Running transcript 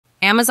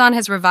Amazon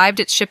has revived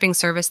its shipping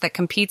service that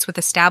competes with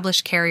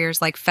established carriers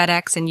like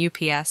FedEx and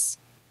UPS.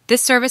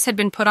 This service had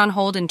been put on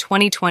hold in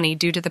 2020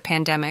 due to the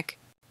pandemic.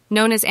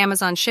 Known as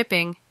Amazon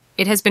Shipping,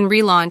 it has been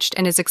relaunched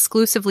and is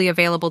exclusively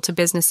available to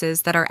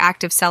businesses that are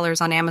active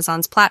sellers on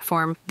Amazon's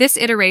platform. This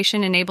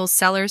iteration enables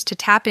sellers to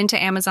tap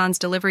into Amazon's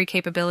delivery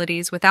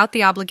capabilities without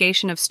the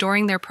obligation of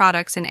storing their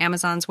products in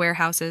Amazon's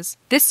warehouses.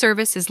 This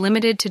service is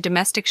limited to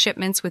domestic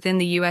shipments within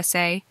the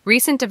USA.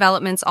 Recent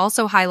developments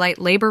also highlight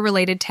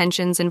labor-related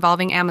tensions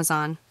involving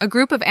Amazon. A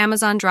group of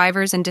Amazon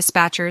drivers and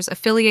dispatchers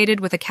affiliated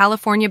with a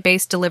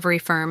California-based delivery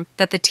firm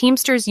that the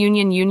Teamsters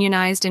Union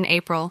unionized in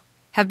April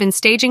have been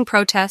staging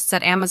protests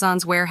at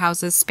Amazon's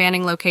warehouses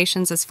spanning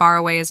locations as far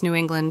away as New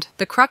England.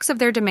 The crux of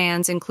their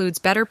demands includes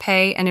better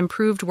pay and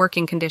improved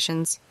working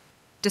conditions.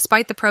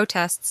 Despite the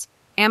protests,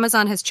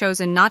 Amazon has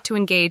chosen not to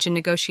engage in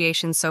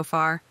negotiations so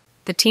far.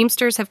 The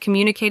Teamsters have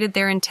communicated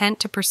their intent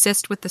to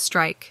persist with the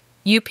strike.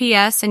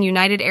 UPS and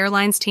United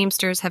Airlines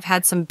Teamsters have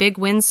had some big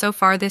wins so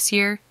far this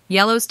year.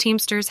 Yellow's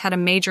Teamsters had a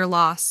major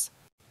loss.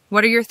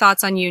 What are your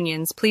thoughts on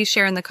unions? Please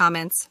share in the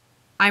comments.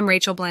 I'm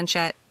Rachel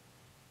Blanchette.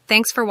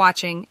 Thanks for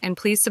watching, and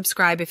please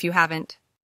subscribe if you haven't.